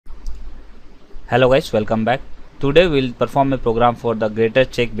Hello guys, welcome back. Today we'll perform a program for the greater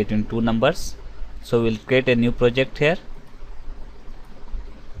check between two numbers. So we'll create a new project here.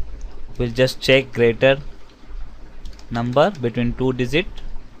 We'll just check greater number between two digits.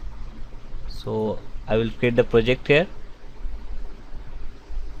 So I will create the project here.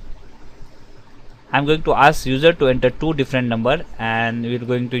 I'm going to ask user to enter two different number and we're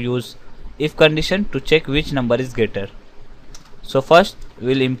going to use if condition to check which number is greater. So first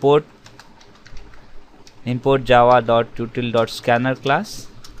we'll import java.util.scanner class.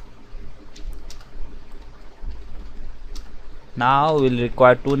 Now we'll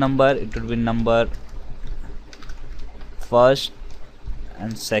require two number. It will be number first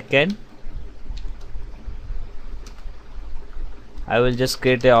and second. I will just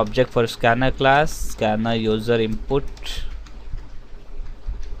create an object for scanner class, scanner user input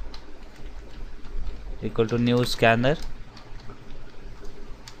equal to new scanner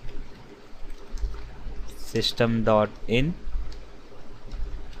system.in.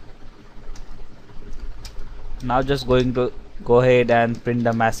 Now just going to go ahead and print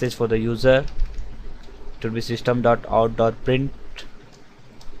the message for the user. It will be system.out.print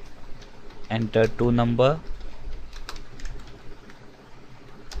enter two number.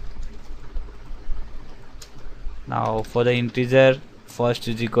 Now for the integer, first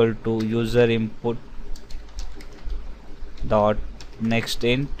is equal to user input dot next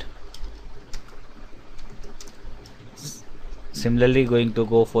int. Similarly going to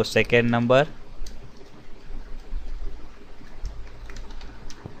go for second number.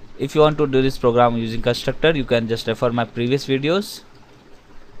 If you want to do this program using constructor, you can just refer my previous videos.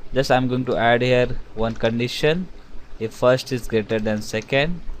 Just I'm going to add here one condition, if first is greater than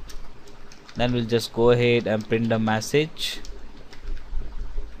second. Then we'll just go ahead and print the message.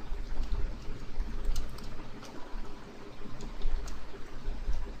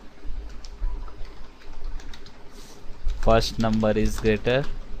 First number is greater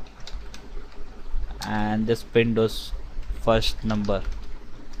and just print those first number.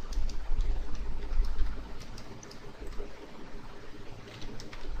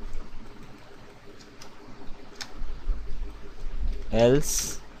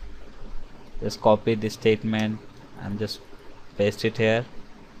 Else just copy this statement and just paste it here.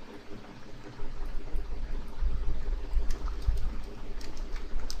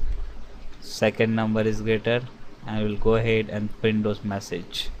 Second number is greater and I will go ahead and print those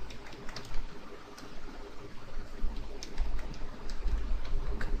message.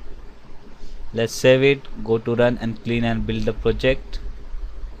 Let's save it, go to run and clean and build the project.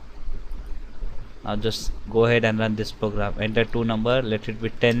 Now just go ahead and run this program. Enter two number, let it be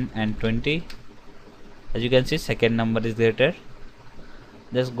 10 and 20. As you can see, second number is greater.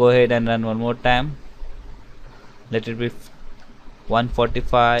 Just go ahead and run one more time. Let it be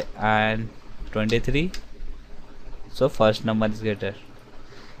 145 and 23. So first number is greater.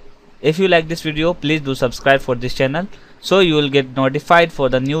 If you like this video, please do subscribe for this channel so you will get notified for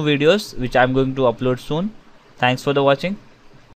the new videos which I'm going to upload soon. Thanks for the watching.